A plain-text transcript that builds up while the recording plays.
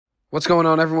What's going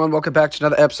on, everyone? Welcome back to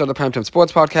another episode of the Primetime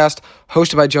Sports Podcast,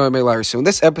 hosted by Joey Maylari. So in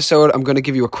this episode, I'm going to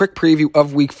give you a quick preview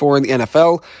of Week 4 in the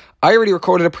NFL. I already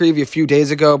recorded a preview a few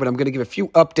days ago, but I'm going to give a few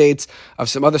updates of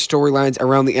some other storylines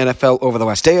around the NFL over the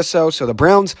last day or so. So the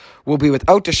Browns will be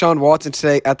without Deshaun Watson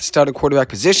today at the starting quarterback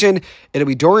position. It'll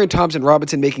be Dorian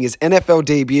Thompson-Robinson making his NFL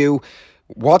debut.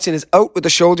 Watson is out with a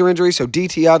shoulder injury, so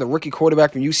DTR, the rookie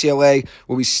quarterback from UCLA,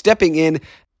 will be stepping in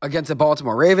against the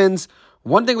Baltimore Ravens.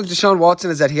 One thing with Deshaun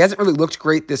Watson is that he hasn't really looked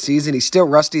great this season. He's still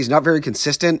rusty. He's not very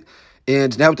consistent.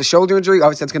 And now with the shoulder injury,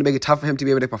 obviously that's going to make it tough for him to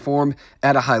be able to perform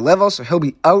at a high level. So he'll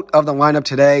be out of the lineup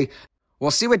today. We'll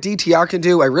see what DTR can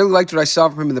do. I really liked what I saw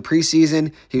from him in the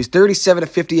preseason. He was 37 of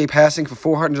 58 passing for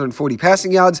 440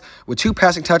 passing yards with 2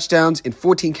 passing touchdowns and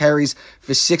 14 carries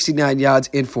for 69 yards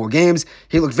in 4 games.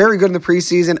 He looked very good in the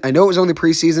preseason. I know it was only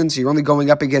preseason, so you're only going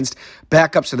up against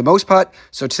backups for the most part.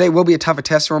 So today will be a tougher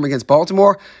test for him against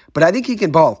Baltimore, but I think he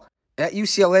can ball. At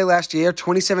UCLA last year,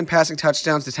 27 passing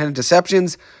touchdowns to 10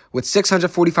 interceptions with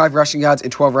 645 rushing yards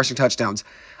and 12 rushing touchdowns.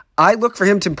 I look for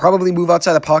him to probably move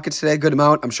outside the pocket today a good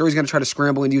amount. I'm sure he's going to try to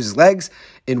scramble and use his legs.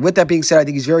 And with that being said, I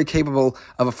think he's very capable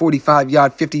of a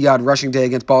 45-yard, 50-yard rushing day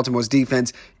against Baltimore's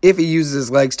defense if he uses his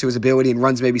legs to his ability and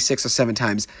runs maybe 6 or 7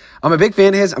 times. I'm a big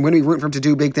fan of his. I'm going to be rooting for him to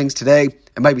do big things today.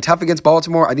 It might be tough against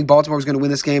Baltimore. I think Baltimore is going to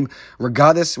win this game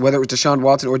regardless, whether it was Deshaun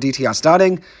Watson or DTR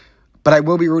starting. But I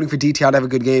will be rooting for DTR to have a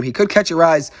good game. He could catch your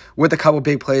eyes with a couple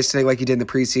big plays today like he did in the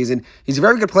preseason. He's a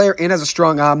very good player and has a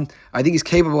strong arm. I think he's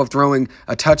capable of throwing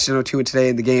a touchdown or 2 today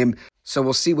in the game. So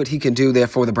we'll see what he can do there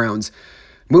for the Browns.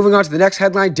 Moving on to the next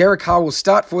headline, Derek Carr will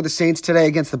start for the Saints today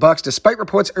against the Bucs. Despite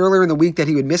reports earlier in the week that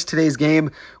he would miss today's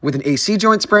game with an AC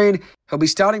joint sprain, he'll be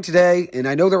starting today. And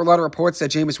I know there were a lot of reports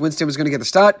that Jameis Winston was going to get the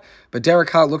start, but Derek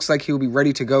Carr looks like he will be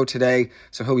ready to go today.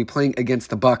 So he'll be playing against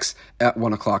the Bucs at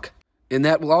 1 o'clock. And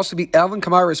that will also be Alvin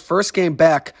Kamara's first game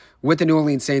back with the New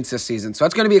Orleans Saints this season. So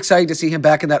it's going to be exciting to see him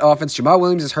back in that offense. Jamal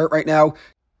Williams is hurt right now.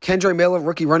 Kendra Miller,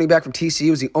 rookie running back from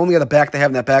TCU, is the only other back they have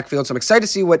in that backfield. So I'm excited to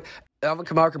see what Alvin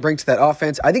Kamara can bring to that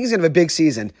offense. I think he's going to have a big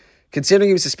season. Considering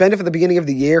he was suspended for the beginning of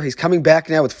the year, he's coming back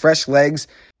now with fresh legs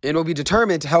and will be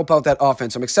determined to help out that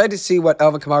offense. So I'm excited to see what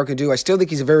Alvin Kamara can do. I still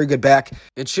think he's a very good back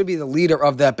and should be the leader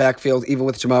of that backfield, even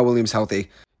with Jamal Williams healthy.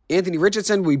 Anthony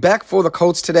Richardson will be back for the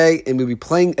Colts today and will be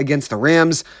playing against the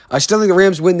Rams. I still think the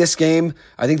Rams win this game.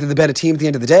 I think they're the better team at the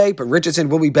end of the day, but Richardson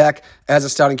will be back as a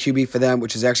starting QB for them,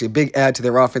 which is actually a big add to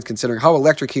their offense considering how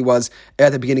electric he was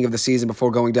at the beginning of the season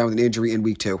before going down with an injury in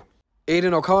Week 2.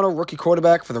 Aidan O'Connell, rookie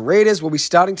quarterback for the Raiders, will be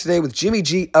starting today with Jimmy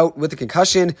G out with a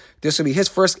concussion. This will be his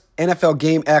first NFL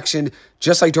game action,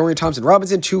 just like Dorian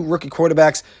Thompson-Robinson, 2 rookie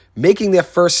quarterbacks making their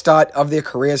first start of their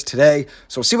careers today.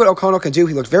 So we'll see what O'Connell can do.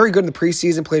 He looked very good in the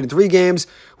preseason, played in 3 games,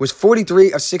 was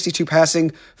 43 of 62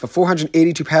 passing for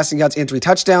 482 passing yards and 3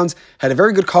 touchdowns. Had a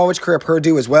very good college career at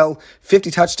Purdue as well,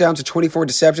 50 touchdowns to 24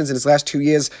 interceptions in his last 2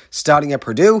 years starting at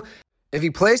Purdue. If he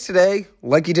plays today,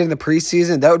 like he did in the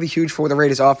preseason, that would be huge for the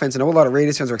Raiders offense. I know a lot of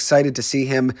Raiders fans are excited to see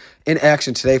him in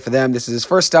action today for them. This is his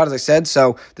first start, as I said,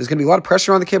 so there's going to be a lot of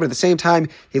pressure on the kid, but at the same time,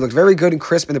 he looked very good and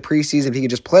crisp in the preseason. If he could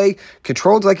just play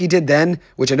controlled like he did then,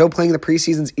 which I know playing in the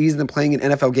preseason is easier than playing in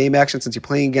NFL game action since you're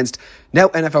playing against now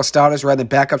NFL starters rather than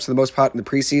backups for the most part in the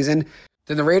preseason,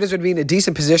 then the Raiders would be in a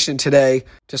decent position today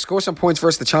to score some points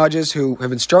versus the Chargers, who have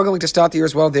been struggling to start the year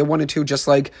as well. They're 1-2 just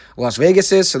like Las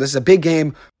Vegas is, so this is a big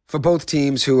game for both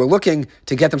teams who are looking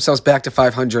to get themselves back to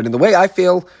 500. And the way I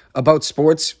feel about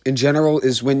sports in general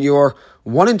is when you're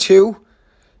 1-2,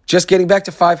 just getting back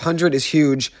to 500 is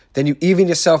huge. Then you even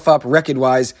yourself up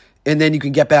record-wise, and then you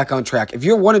can get back on track. If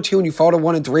you're 1-2 and you fall to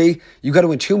 1-3, you got to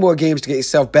win 2 more games to get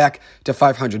yourself back to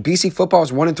 500. BC football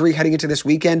is 1-3 heading into this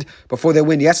weekend before their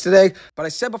win yesterday. But I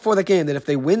said before the game that if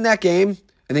they win that game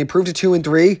and they improve to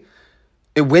 2-3,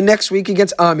 and win next week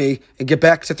against Army and get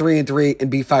back to 3-3 and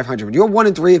be 500. When you're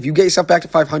 1-3, if you get yourself back to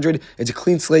 500, it's a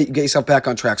clean slate. You get yourself back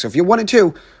on track. So if you're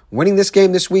 1-2, winning this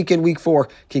game this week in Week 4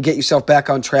 can get yourself back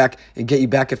on track and get you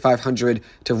back at 500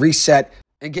 to reset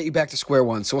and get you back to square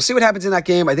one. So we'll see what happens in that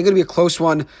game. I think it'll be a close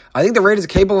one. I think the Raiders are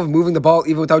capable of moving the ball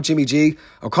even without Jimmy G.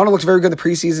 O'Connell looks very good in the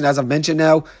preseason, as I've mentioned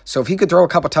now. So if he could throw a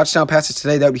couple touchdown passes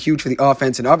today, that would be huge for the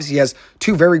offense. And obviously he has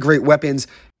 2 very great weapons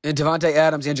in Devontae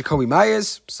Adams and Jacoby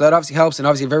Myers. So that obviously helps. And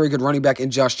obviously a very good running back in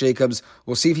Josh Jacobs.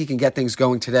 We'll see if he can get things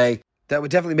going today. That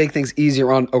would definitely make things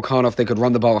easier on O'Connell if they could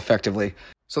run the ball effectively.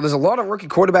 So there's a lot of rookie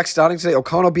quarterbacks starting today,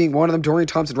 O'Connell being one of them, Dorian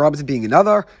Thompson-Robinson being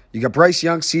another. You got Bryce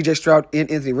Young, CJ Stroud, and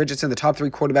Anthony Richardson, the top 3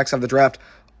 quarterbacks of the draft,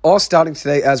 all starting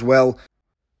today as well.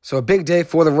 So a big day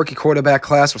for the rookie quarterback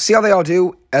class. We'll see how they all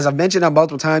do. As I've mentioned on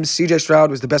multiple times, CJ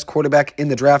Stroud was the best quarterback in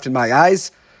the draft in my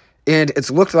eyes, and it's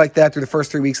looked like that through the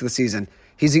first 3 weeks of the season.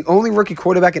 He's the only rookie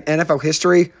quarterback in NFL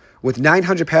history with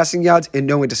 900 passing yards and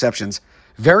no interceptions.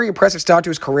 Very impressive start to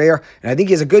his career, and I think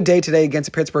he has a good day today against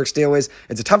the Pittsburgh Steelers.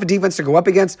 It's a tougher defense to go up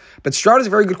against, but Stroud is a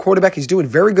very good quarterback. He's doing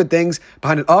very good things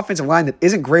behind an offensive line that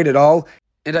isn't great at all.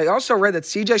 And I also read that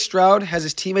C.J. Stroud has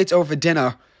his teammates over for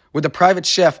dinner with a private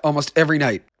chef almost every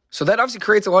night. So that obviously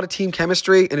creates a lot of team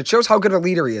chemistry, and it shows how good of a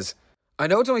leader he is. I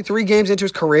know it's only 3 games into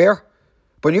his career,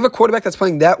 but when you have a quarterback that's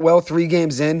playing that well 3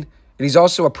 games in, and he's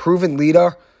also a proven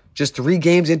leader just 3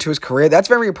 games into his career, that's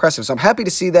very impressive. So I'm happy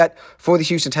to see that for the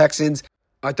Houston Texans.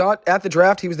 I thought at the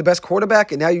draft he was the best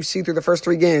quarterback, and now you see through the first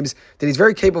 3 games that he's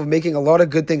very capable of making a lot of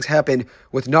good things happen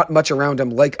with not much around him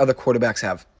like other quarterbacks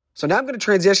have. So now I'm going to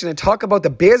transition and talk about the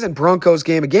Bears and Broncos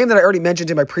game, a game that I already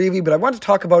mentioned in my preview, but I wanted to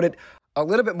talk about it a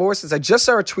little bit more since I just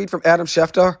saw a tweet from Adam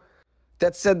Schefter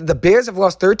that said that the Bears have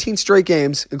lost 13 straight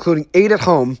games, including 8 at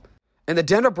home, and the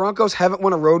Denver Broncos haven't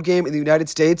won a road game in the United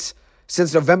States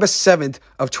since November 7th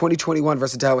of 2021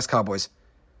 versus Dallas Cowboys.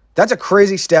 That's a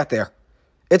crazy stat there.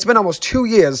 It's been almost 2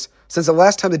 years since the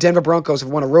last time the Denver Broncos have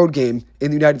won a road game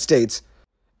in the United States,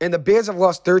 and the Bears have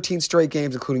lost 13 straight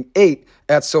games, including 8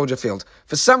 at Soldier Field.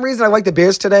 For some reason, I like the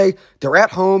Bears today. They're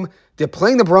at home. They're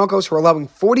playing the Broncos, who are allowing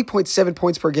 40.7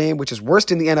 points per game, which is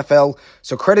worst in the NFL.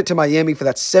 So credit to Miami for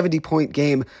that 70-point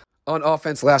game on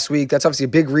offense last week. That's obviously a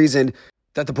big reason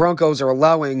that the Broncos are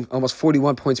allowing almost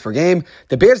 41 points per game.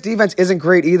 The Bears' defense isn't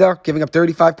great either, giving up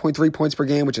 35.3 points per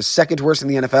game, which is second worst in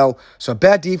the NFL. So a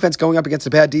bad defense going up against a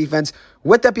bad defense.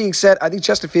 With that being said, I think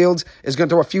Justin Fields is going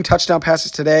to throw a few touchdown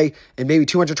passes today and maybe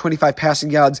 225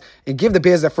 passing yards and give the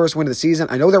Bears their first win of the season.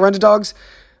 I know they're underdogs,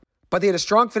 but they had a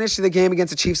strong finish to the game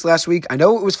against the Chiefs last week. I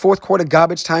know it was fourth quarter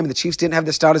garbage time and the Chiefs didn't have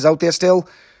their starters out there still,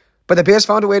 but the Bears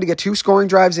found a way to get 2 scoring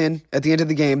drives in at the end of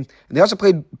the game, and they also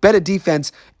played better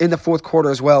defense in the fourth quarter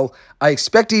as well. I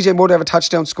expect DJ Moore to have a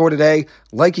touchdown score today,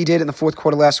 like he did in the fourth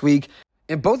quarter last week.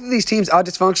 And both of these teams are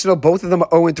dysfunctional. Both of them are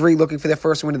 0-3 looking for their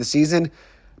first win of the season.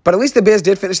 But at least the Bears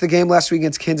did finish the game last week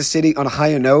against Kansas City on a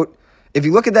higher note. If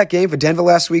you look at that game for Denver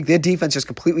last week, their defense just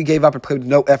completely gave up and played with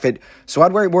no effort. So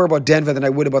I'd worry more about Denver than I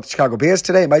would about the Chicago Bears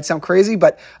today. It might sound crazy,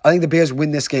 but I think the Bears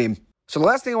win this game. So the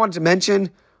last thing I wanted to mention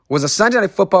was a Sunday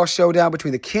Night Football showdown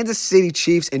between the Kansas City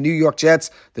Chiefs and New York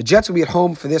Jets. The Jets will be at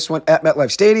home for this one at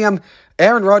MetLife Stadium.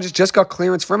 Aaron Rodgers just got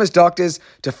clearance from his doctors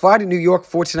to fly to New York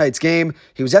for tonight's game.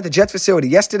 He was at the Jets facility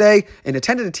yesterday and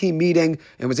attended a team meeting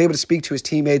and was able to speak to his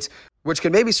teammates, which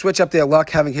could maybe switch up their luck,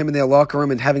 having him in their locker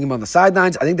room and having him on the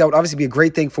sidelines. I think that would obviously be a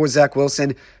great thing for Zach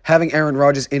Wilson, having Aaron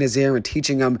Rodgers in his ear and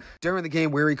teaching him during the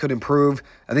game where he could improve.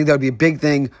 I think that would be a big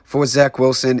thing for Zach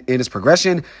Wilson in his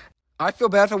progression. I feel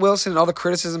bad for Wilson and all the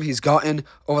criticism he's gotten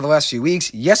over the last few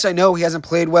weeks. Yes, I know he hasn't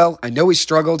played well. I know he's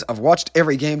struggled. I've watched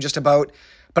every game just about.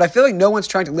 But I feel like no one's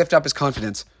trying to lift up his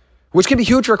confidence, which can be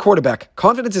huge for a quarterback.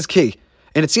 Confidence is key.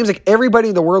 And it seems like everybody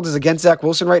in the world is against Zach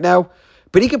Wilson right now.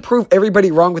 But he can prove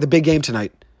everybody wrong with a big game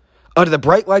tonight. Under the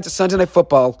bright lights of Sunday Night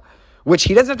Football, which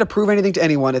he doesn't have to prove anything to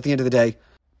anyone at the end of the day.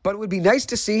 But it would be nice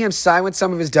to see him silence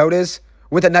some of his doubters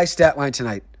with a nice stat line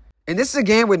tonight. And this is a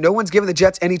game where no one's given the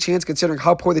Jets any chance considering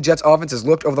how poor the Jets offense has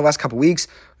looked over the last couple weeks.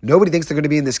 Nobody thinks they're going to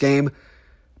be in this game.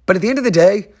 But at the end of the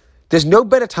day, there's no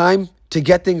better time to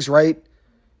get things right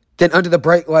than under the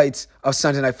bright lights of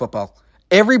Sunday Night Football.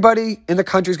 Everybody in the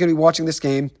country is going to be watching this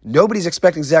game. Nobody's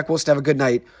expecting Zach Wilson to have a good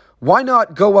night. Why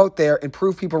not go out there and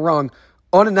prove people wrong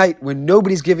on a night when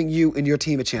nobody's giving you and your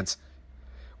team a chance?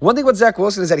 One thing with Zach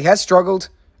Wilson is that he has struggled,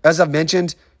 as I've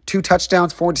mentioned, 2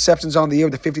 touchdowns, 4 interceptions on the year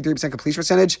with a 53% completion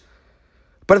percentage.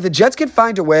 But if the Jets can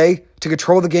find a way to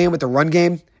control the game with the run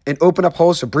game and open up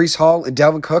holes for Breece Hall and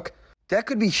Dalvin Cook, that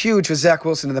could be huge for Zach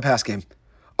Wilson in the pass game.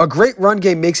 A great run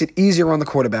game makes it easier on the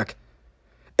quarterback.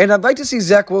 And I'd like to see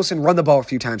Zach Wilson run the ball a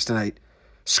few times tonight.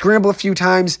 Scramble a few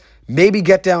times, maybe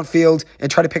get downfield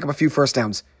and try to pick up a few first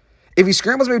downs. If he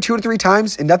scrambles maybe 2 to 3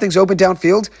 times and nothing's open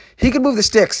downfield, he can move the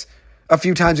sticks a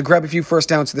few times and grab a few first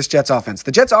downs to this Jets offense.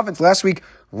 The Jets offense last week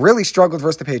really struggled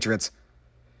versus the Patriots.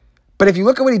 But if you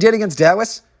look at what he did against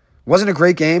Dallas, wasn't a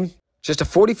great game. Just a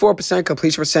 44%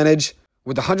 completion percentage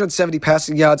with 170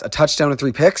 passing yards, a touchdown, and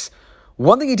 3 picks.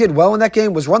 One thing he did well in that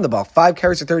game was run the ball, 5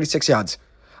 carries for 36 yards.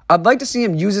 I'd like to see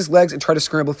him use his legs and try to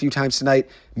scramble a few times tonight,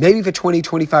 maybe for 20,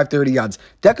 25, 30 yards.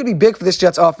 That could be big for this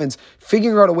Jets offense,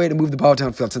 figuring out a way to move the ball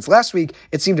downfield. Since last week,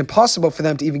 it seemed impossible for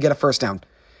them to even get a first down.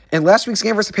 In last week's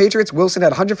game versus the Patriots, Wilson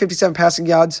had 157 passing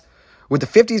yards with a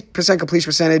 50% completion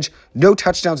percentage, no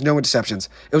touchdowns, no interceptions.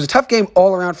 It was a tough game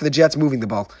all around for the Jets moving the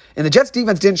ball. And the Jets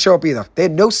defense didn't show up either. They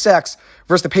had no sacks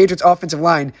versus the Patriots offensive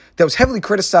line that was heavily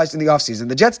criticized in the offseason.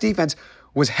 The Jets defense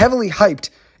was heavily hyped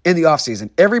in the offseason.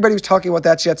 Everybody was talking about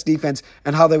that Jets defense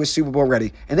and how they were Super Bowl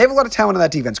ready. And they have a lot of talent on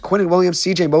that defense. Quinnen Williams,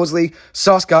 CJ Mosley,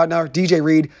 Sauce Gardner, DJ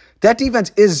Reed. That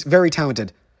defense is very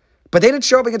talented. But they didn't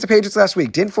show up against the Patriots last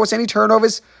week, didn't force any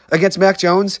turnovers against Mac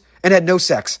Jones, and had no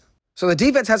sacks. So the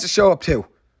defense has to show up too.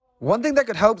 One thing that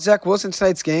could help Zach Wilson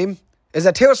tonight's game is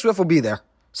that Taylor Swift will be there.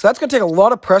 So that's going to take a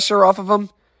lot of pressure off of him,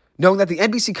 knowing that the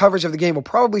NBC coverage of the game will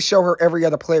probably show her every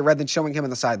other play rather than showing him on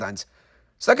the sidelines.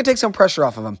 So that could take some pressure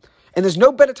off of him. And there's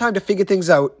no better time to figure things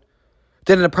out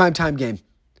than in a primetime game.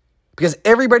 Because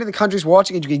everybody in the country is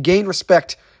watching, and you can gain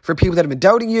respect for people that have been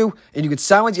doubting you, and you can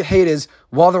silence your haters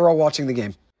while they're all watching the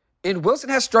game. And Wilson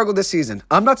has struggled this season.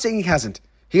 I'm not saying he hasn't.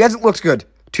 He hasn't looked good.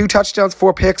 2 touchdowns,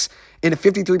 4 picks, and a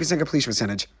 53% completion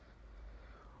percentage.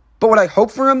 But what I hope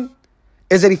for him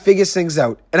is that he figures things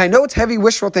out. And I know it's heavy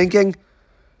wishful thinking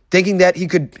that he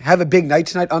could have a big night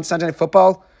tonight on Sunday Night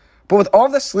Football. But with all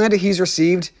the slander he's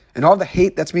received and all the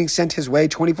hate that's being sent his way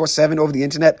 24/7 over the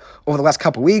internet over the last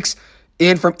couple weeks,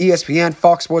 and from ESPN,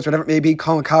 Fox Sports, whatever it may be,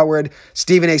 Colin Cowherd,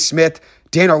 Stephen A. Smith,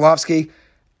 Dan Orlovsky,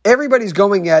 everybody's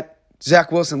going at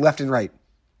Zach Wilson left and right.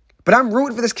 But I'm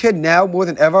rooting for this kid now more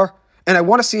than ever, and I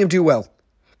want to see him do well,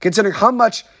 considering how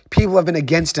much people have been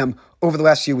against him over the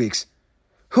last few weeks.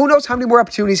 Who knows how many more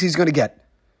opportunities he's going to get?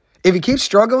 If he keeps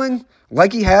struggling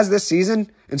like he has this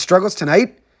season and struggles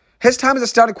tonight, his time as a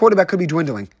starting quarterback could be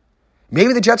dwindling.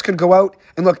 Maybe the Jets could go out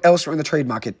and look elsewhere in the trade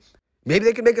market. Maybe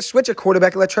they could make a switch at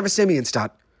quarterback and let Trevor Siemian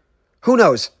start. Who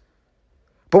knows?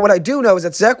 But what I do know is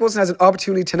that Zach Wilson has an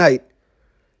opportunity tonight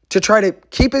to try to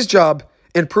keep his job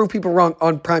and prove people wrong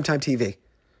on primetime TV.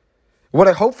 What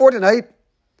I hope for tonight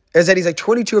is that he's like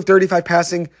 22 of 35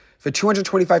 passing for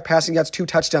 225 passing yards, 2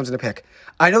 touchdowns and a pick.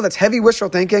 I know that's heavy wishful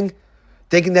thinking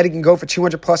that he can go for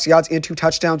 200 plus yards and 2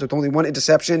 touchdowns with only 1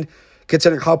 interception,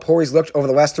 considering how poor he's looked over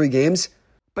the last 3 games.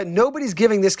 But nobody's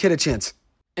giving this kid a chance.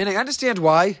 And I understand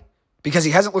why, because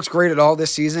he hasn't looked great at all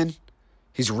this season.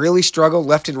 He's really struggled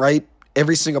left and right.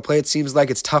 Every single play, it seems like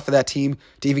it's tough for that team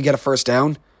to even get a first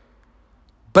down.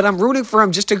 But I'm rooting for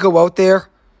him just to go out there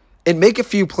and make a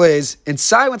few plays and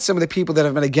silence some of the people that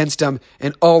have been against him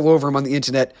and all over him on the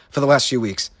internet for the last few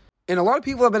weeks. And a lot of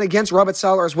people have been against Robert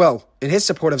Saleh as well in his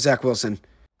support of Zach Wilson.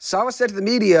 Saleh said to the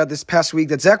media this past week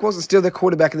that Zach Wilson's still their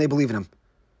quarterback and they believe in him.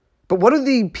 But what do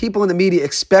the people in the media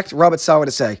expect Robert Saleh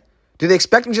to say? Do they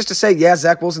expect him just to say, yeah,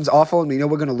 Zach Wilson's awful and we know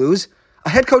we're going to lose? A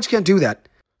head coach can't do that.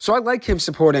 So I like him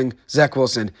supporting Zach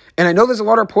Wilson. And I know there's a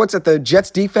lot of reports that the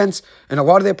Jets defense and a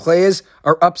lot of their players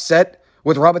are upset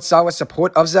with Robert Saleh's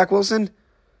support of Zach Wilson.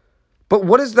 But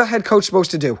what is the head coach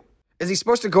supposed to do? Is he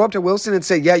supposed to go up to Wilson and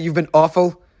say, yeah, you've been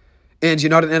awful and you're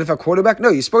not an NFL quarterback? No,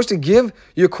 you're supposed to give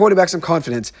your quarterback some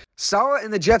confidence. Saleh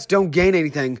and the Jets don't gain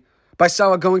anything by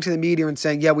Saleh going to the media and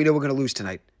saying, yeah, we know we're going to lose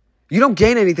tonight. You don't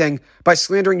gain anything by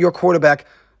slandering your quarterback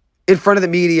in front of the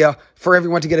media for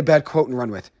everyone to get a bad quote and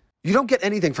run with. You don't get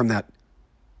anything from that.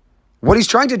 What he's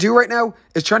trying to do right now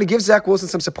is trying to give Zach Wilson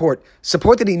some support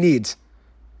that he needs.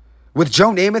 With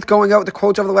Joe Namath going out with the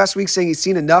quotes over the last week saying he's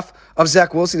seen enough of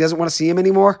Zach Wilson, he doesn't want to see him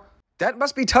anymore, that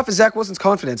must be tough for Zach Wilson's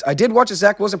confidence. I did watch a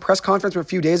Zach Wilson press conference from a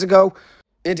few days ago,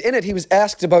 and in it he was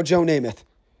asked about Joe Namath.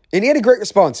 And he had a great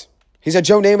response. He said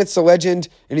Joe Namath's a legend,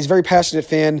 and he's a very passionate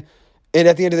fan, and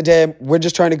at the end of the day, we're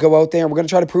just trying to go out there, and we're going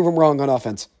to try to prove him wrong on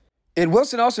offense. And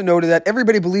Wilson also noted that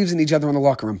everybody believes in each other in the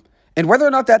locker room. And whether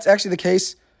or not that's actually the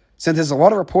case, since there's a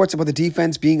lot of reports about the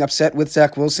defense being upset with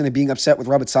Zach Wilson and being upset with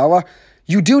Robert Saleh,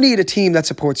 you do need a team that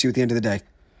supports you at the end of the day.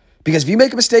 Because if you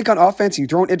make a mistake on offense, and you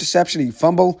throw an interception, or you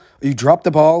fumble, or you drop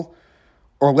the ball,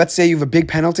 or let's say you have a big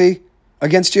penalty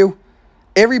against you,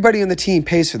 everybody on the team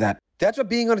pays for that. That's what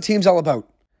being on a team's all about.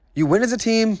 You win as a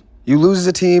team, you lose as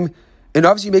a team, and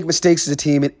obviously you make mistakes as a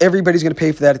team, and everybody's going to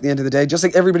pay for that at the end of the day, just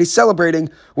like everybody's celebrating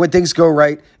when things go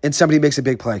right and somebody makes a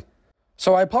big play.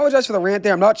 So I apologize for the rant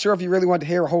there. I'm not sure if you really wanted to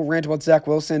hear a whole rant about Zach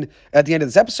Wilson at the end of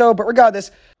this episode, but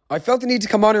regardless, I felt the need to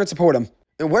come on here and support him.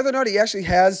 And whether or not he actually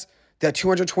has that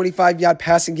 225-yard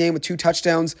passing game with 2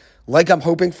 touchdowns like I'm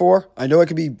hoping for, I know I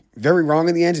could be very wrong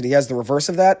in the end, and he has the reverse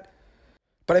of that.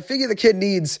 But I figure the kid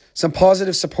needs some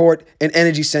positive support and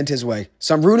energy sent his way.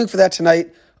 So I'm rooting for that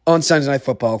tonight on Sunday Night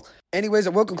Football. Anyways, I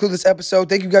will conclude this episode.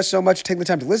 Thank you guys so much for taking the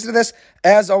time to listen to this.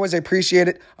 As always, I appreciate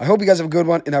it. I hope you guys have a good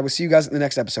one, and I will see you guys in the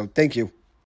next episode. Thank you.